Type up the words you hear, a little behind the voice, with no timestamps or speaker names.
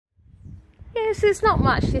Yes, it's not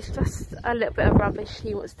much, it's just a little bit of rubbish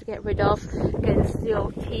he wants to get rid of against the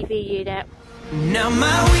old TV unit. Now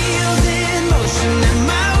my wheels in motion and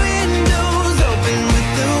my windows open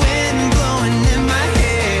with the wind blowing in my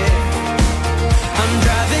hair. I'm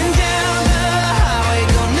driving down the highway,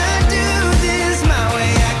 gonna do this my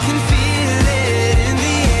way. I can feel it in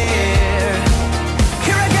the air.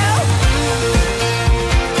 Here I go.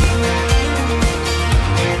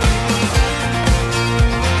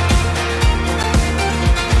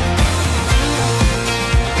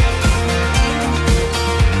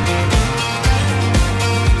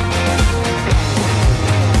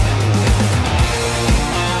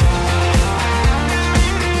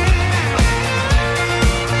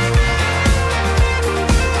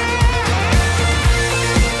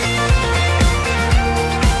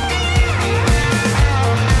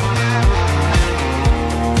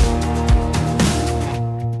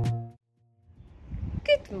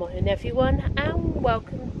 Good morning everyone and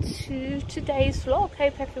welcome to today's vlog.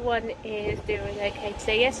 Hope everyone is doing okay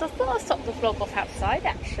today. Yes, I thought I'd stop the vlog off outside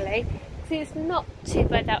actually. See, it's not too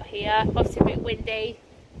bad out here, obviously a bit windy,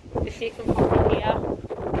 if you can probably hear.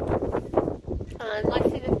 And I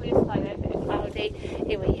see the blue sky, a bit cloudy.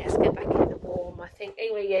 Anyway, yes, get back in the warm I think.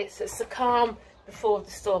 Anyway, yes, it's the calm before the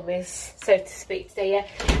storm is, so to speak, today.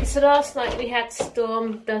 Yeah, so last night we had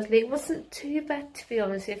Storm Dudley. It wasn't too bad, to be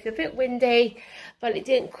honest with you. A bit windy, but it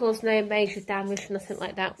didn't cause no major damage, nothing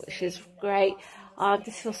like that, which is great. I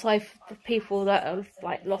just feel sorry for the people that have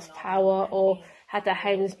like lost power or had their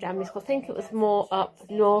homes damaged. I think it was more up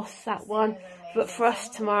north, that one. But for us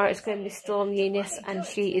tomorrow, it's going to be Storm Eunice, and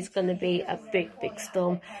she is going to be a big, big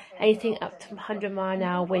storm. Anything up to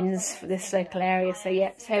 100-mile-an-hour winds for this local area. So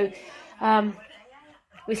yeah, so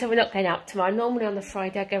we said we're not going out tomorrow. Normally on the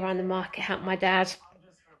Friday I go around the market, help my dad.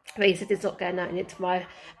 But he said he's not going out in it tomorrow.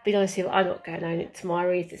 Being honest with you, I'm not going out in it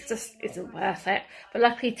tomorrow either. It just isn't worth it. But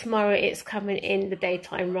luckily tomorrow it's coming in the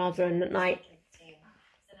daytime rather than at night.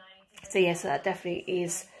 So yeah, so that definitely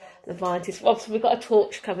is the advantage. Obviously we've got a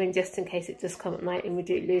torch coming just in case it does come at night and we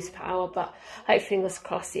do lose power. But hope, fingers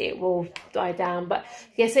crossed, it will die down. But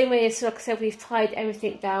yes, anyway, so like I said, we've tied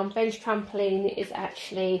everything down. Ben's trampoline is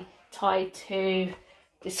actually tied to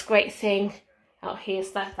this great thing out here,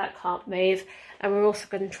 so that can't move. And we're also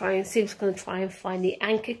going to try and find the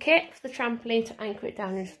anchor kit for the trampoline to anchor it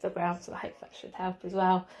down into the ground, so I hope that should help as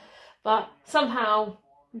well. But somehow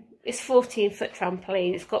it's 14-foot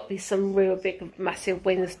trampoline, it's got to be some real big massive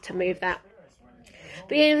winds to move that.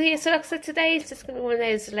 But yeah, so like I said, today is just going to be one of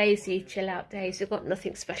those lazy chill out days. We've got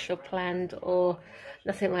nothing special planned or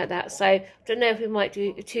nothing like that, so I don't know if we might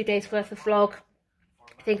do 2 days worth of vlog.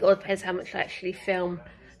 I think it all depends how much I actually film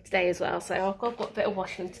today as well. So I've got a bit of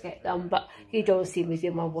washing to get done, but you don't see me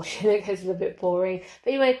do my washing because it's a bit boring.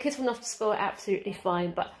 But anyway, kids went off to school absolutely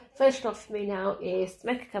fine. But first job for me now is to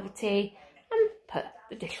make a cup of tea and put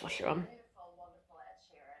the dishwasher on.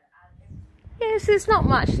 Yes, it's not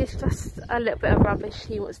much, it's just a little bit of rubbish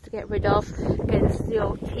he wants to get rid of against the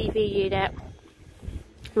old TV unit,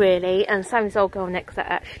 really. And Sammy's old girl neck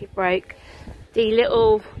that actually broke. The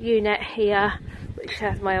little unit here, which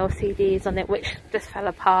has my LCDs on it, which just fell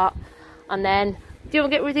apart. And then, do you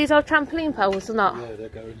want to get rid of these old trampoline poles or not? Yeah, they're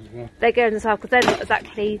going as well. They're going as well, because they're not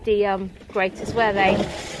exactly the greatest, were they?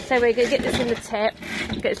 So we're going to get this in the tip,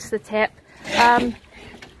 get this to the tip.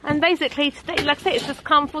 And basically, today, like I say, it's just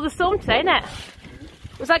calm for the storm today, isn't it?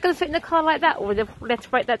 Was that going to fit in the car like that, or would we have to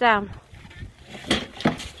break that down?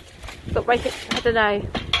 But break it, I don't know.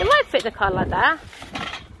 It might fit in the car like that.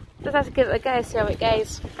 Just have to give it a go, see how it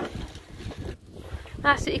goes.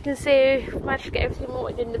 That's what you can see. We managed to get everything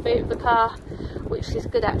mortared in the boot of the car, which is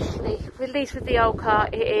good actually. At least with the old car,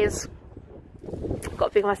 it is got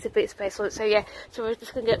a big massive boot space on it. So yeah, so we're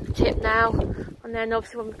just going to get the tip now, and then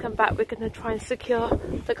obviously when we come back, we're going to try and secure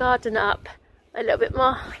the garden up a little bit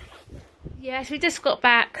more. Yes, we just got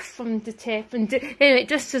back from the tip, and anyway,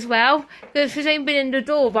 just as well, because we've only been in the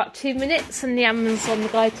door about 2 minutes, and the Amazon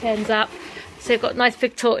guy turns up. So we've got a nice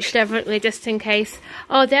big torch there, haven't we, just in case.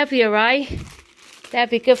 Oh, they'll be alright. They'll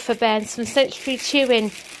be good for Ben. Some century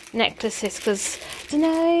chewing necklaces, because, I don't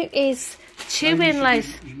know, is chewing like...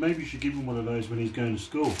 Maybe you should give him one of those when he's going to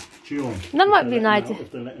school. Chew on. That might be an idea.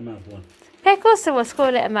 If they let him have one. Yeah, of course they will.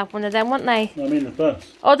 School let him have one of them, won't they? No, I mean the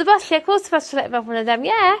bus. Oh, the bus, yeah, of course the bus will let him have one of them,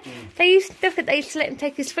 yeah. They used to let him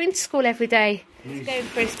take his friend to school every day. He's going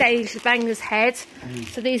for a stage to bang his head.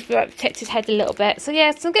 So these will protect his head a little bit. So yeah,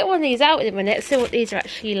 so I'll get one of these out in a minute, see what these are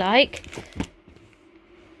actually like.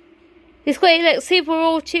 He's got, look, see, we're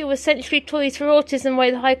all chew with sensory toys for autism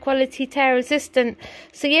with high quality tear resistant.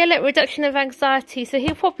 So yeah, look, reduction of anxiety. So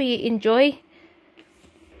he'll probably enjoy.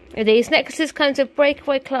 These necklaces kind of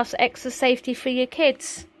breakaway class extra safety for your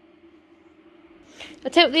kids. I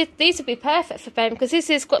think these would be perfect for Ben because this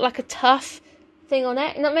has got like a tough thing on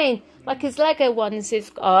it. You know what I mean? Like his Lego ones is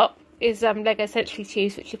got is Lego Essentially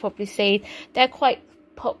Tubes, which you've probably seen. They're quite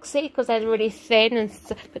epoxy because they're really thin, and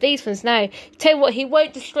but these ones no. Tell you what, he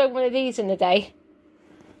won't destroy one of these in a day.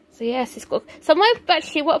 So yes, it's got. So I might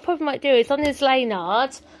actually, what I probably might do is on his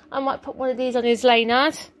Laynard, I might put one of these on his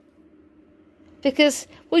Laynard. Because,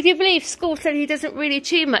 would you believe, school said he doesn't really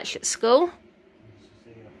chew much at school?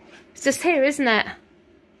 It's just here, isn't it? Yeah.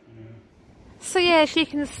 So yeah, as you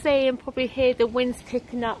can see and probably hear, the wind's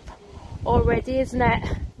picking up already, isn't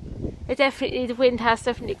it? The wind has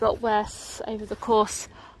definitely got worse over the course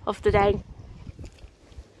of the day.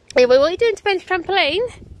 Anyway, what are you doing to Ben's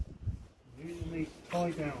trampoline? Using these tie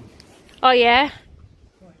down. Oh yeah?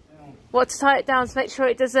 Tie it down. What, to tie it down to make sure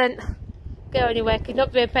it doesn't go anywhere? Could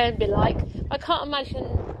not be a Ben be like. I can't imagine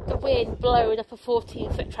the wind blowing up a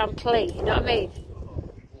 14-foot trampoline, you know what I mean?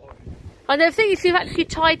 I know, the thing is, you've actually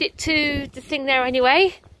tied it to the thing there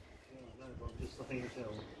anyway.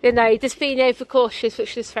 You know, just being overcautious,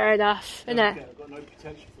 which is fair enough, isn't it? I've got no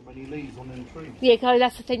protection from any leaves on them trees. Yeah, no,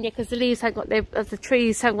 that's the thing, yeah, because the leaves haven't got their, the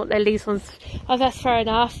trees haven't got their leaves on. Oh, that's fair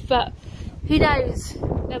enough, but who knows?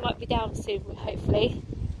 They might be down soon, hopefully.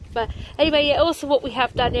 But anyway, yeah, also what we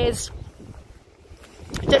have done is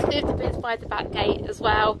just moved the bits by the back gate as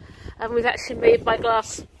well, and we've actually moved my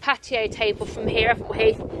glass patio table from here, haven't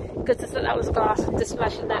we? Because I thought that was glass, and just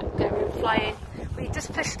imagine that going flying. We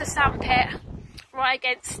just pushed the sandpit right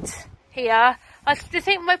against here. I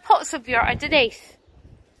think my pots will be right underneath.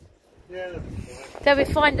 Yeah, they'll be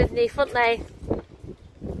fine underneath, won't they?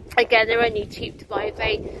 Again, they're only cheap to buy if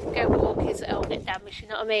they go with orchids that'll get damaged, you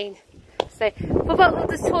know what I mean? So, what about all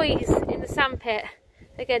the toys in the sandpit?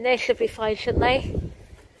 Again, they should be fine, shouldn't they?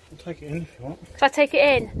 I'll take it in if you want. Shall I take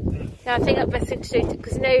it in? Yeah, I think that's the best thing to do,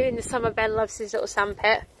 because you know in the summer Ben loves his little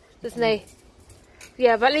sandpit, doesn't he?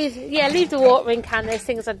 Yeah, but leave the watering can, those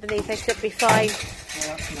things underneath, they should be fine.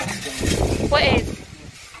 What is?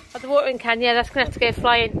 Oh, the watering can, yeah, that's going to have to go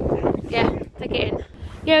flying. Yeah, take it in.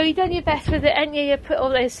 Yeah, you've done your best with it, ain't you? You put all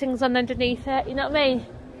those things on underneath it, you know what I mean?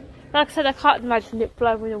 Like I said, I can't imagine it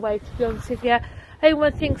blowing away, to be honest with you. Only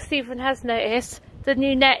one thing Stephen has noticed, the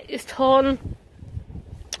new net is torn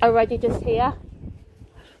already just here.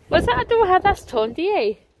 Was that, I don't know how that's torn, do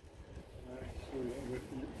you?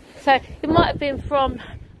 So it might have been from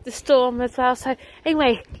the storm as well. So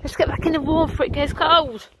anyway, let's get back in the warm before it goes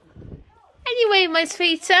cold. Anyway, my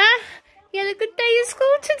sweeter, you had a good day at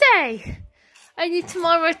school today. Only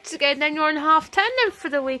tomorrow to go, then you're on half term then for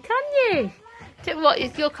the week, aren't you? What,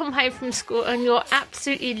 if you'll come home from school and you're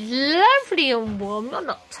absolutely lovely and warm, you're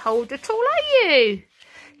not cold at all, are you?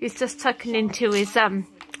 He's just tucking into his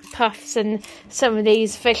puffs and some of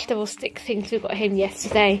these vegetable stick things we got him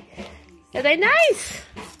yesterday. Are they nice?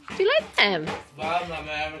 Do you like them? Well, Mum,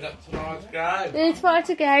 I haven't got tomorrow to go. There's tomorrow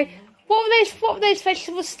to go. What were those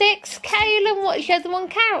vegetable sticks? Kale and what? The other one,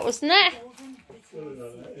 carrot, wasn't it?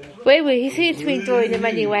 He seems to be enjoying them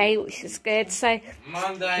anyway, which is good. So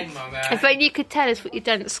Monday, Mum. if only you could tell us what you've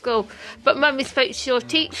done at school. But Mummy spoke to your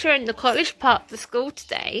teacher in the college part of the school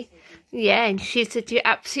today. Yeah, and she said you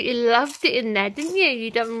absolutely loved it in there, didn't you?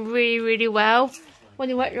 You done really, really well. When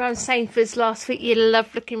you went around Sainsbury's last week, you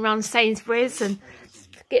loved looking around Sainsbury's and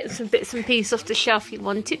getting some bits and pieces off the shelf you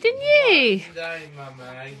wanted, didn't you? One day,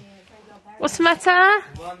 Mummy. What's the matter?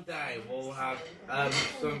 One day we'll have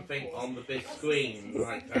something on the big screen,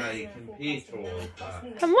 like a computer or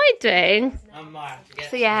that. Am I doing? I might have to get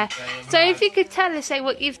So yeah. So if you could tell us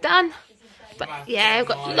what you've done. But yeah, we've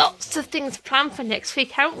got lots of things planned for next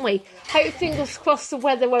week, haven't we? Hope fingers crossed the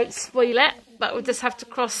weather won't spoil it, but we'll just have to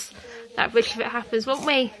cross that bridge if it happens, won't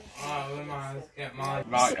we? Oh, we might have to get my...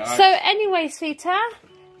 Right, So anyway, sweetheart,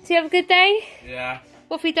 do you have a good day? yeah.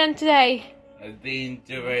 What have you done today? I've been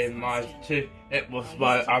doing my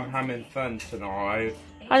I'm having fun tonight.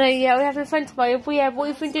 I know, yeah, we're having fun tomorrow. What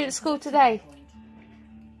have you been doing at school today?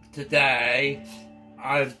 Today,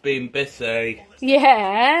 I've been busy.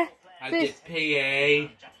 Yeah. I did PE,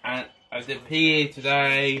 and I did PE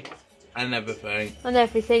today, and everything. And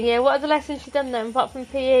everything, yeah. What other lessons you done then, apart from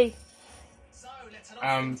PE?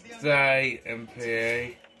 Today in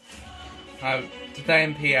PE. Today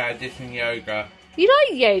in PE I did some yoga. You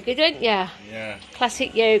like yoga, don't you? Yeah.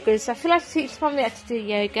 Classic yoga. So I feel like I teach Mummy how to do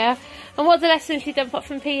yoga. And what other lessons you done apart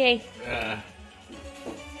from PE? Yeah.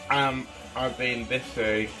 I've been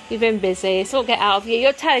busy. You've been busy. So we'll get out of you.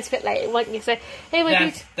 You'll tell us a bit later, won't you? So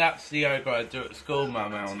anyway, That's the yoga I do at school,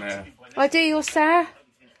 Mum, on there. I do your sir.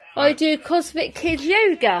 I do Cosmic Kids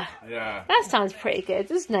Yoga. Yeah. That sounds pretty good,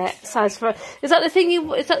 doesn't it? Sounds fun. Is that the thing I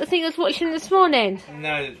was watching this morning?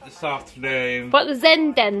 No, this afternoon. What, the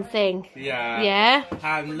Zen Den thing? Yeah. Yeah?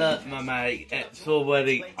 And look, my mate, it's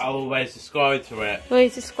already, I always subscribe to it. Well, you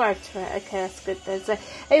subscribed to it. Okay, that's good then. So,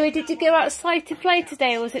 anyway, did you go outside to play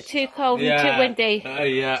today, or was it too cold and too windy?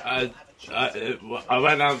 Yeah, I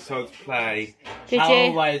went outside to play. Did I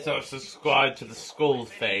you? always subscribe to the school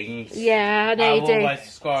things. Yeah, I know you do. I always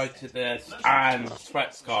subscribe to this and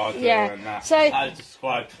Sweats Garden and that. So, I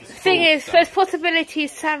subscribe to the school thing is, stuff. there's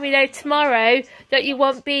possibilities, Sam, you know, tomorrow that you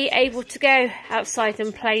won't be able to go outside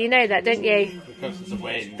and play. You know that, don't you? Because of the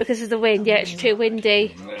wind. Because of the wind, yeah, it's too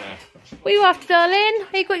windy. Yeah. What are you after, darling?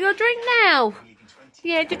 You got your drink now?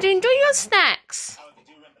 Yeah, did you enjoy your snacks?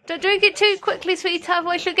 Don't drink it too quickly, sweetheart,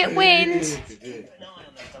 otherwise you'll get wind.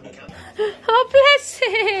 Oh, bless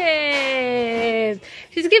him.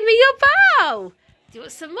 She's giving me your bowl. Do you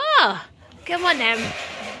want some more? Come on then.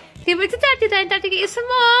 Give it to Daddy then. Daddy, get you some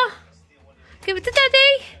more. Give it to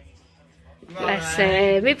Daddy. Bless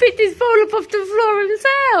him. He picked his bowl up off the floor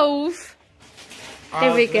himself.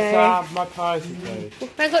 Here we go. My pies today.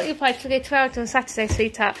 I got your pies to go to out on Saturday,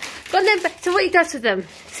 sweetheart. Go on then. So what he does with them?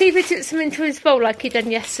 See if he took some into his bowl like he done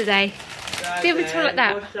yesterday. Give it to him like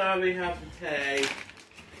that. What shall we have to take?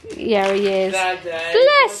 Yeah, he is. Daddy,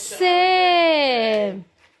 Bless him.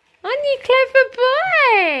 Aren't you clever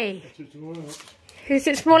boy? Is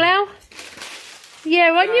it small L?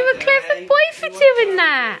 Yeah, aren't you a clever boy for doing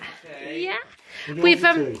that? Yeah.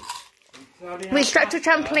 We strapped a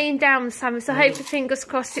trampoline down, Sammy, so hope the fingers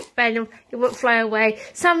crossed it bend, it won't fly away.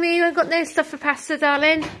 Sammy, you ain't got no stuff for pasta,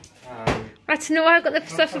 darling? Right, no, I got no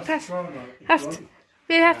stuff for pasta.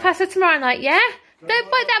 We have pasta tomorrow night, yeah?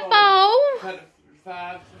 Don't bite that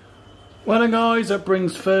bowl! Well then guys, that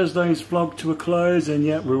brings Thursday's vlog to a close, and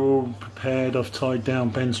yet we're all prepared. I've tied down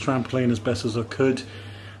Ben's trampoline as best as I could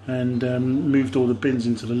and moved all the bins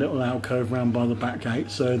into the little alcove round by the back gate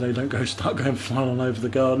so they don't start going flying all over the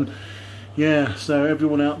garden. Yeah, so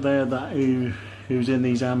everyone out there that who's in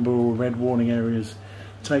these amber or red warning areas,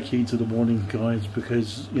 take heed to the warning guys,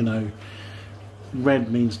 because you know red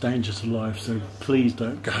means danger to life, so please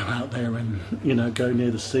don't go out there and go near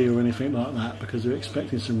the sea or anything like that, because we're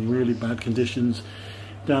expecting some really bad conditions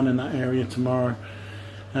down in that area tomorrow.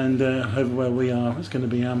 And over where we are, it's going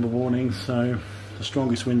to be amber warning, so the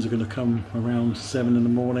strongest winds are going to come around 7 in the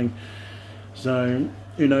morning. So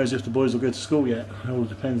who knows if the boys will go to school yet. It all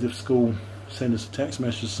depends if school send us a text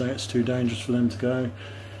message to say it's too dangerous for them to go.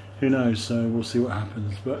 Who knows, so we'll see what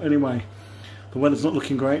happens. But anyway, the weather's not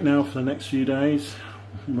looking great now for the next few days.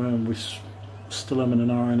 We're still umming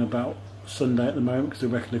and ahhing about Sunday at the moment, because I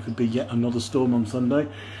reckon there could be yet another storm on Sunday.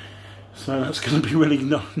 So that's going to be really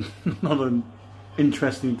not an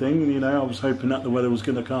interesting thing. I was hoping that the weather was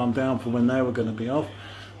going to calm down for when they were going to be off,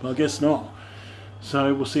 but I guess not.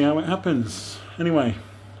 So we'll see how it happens. Anyway,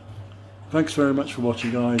 thanks very much for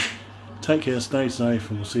watching guys. Take care, stay safe,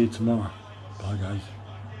 and we'll see you tomorrow. Bye guys.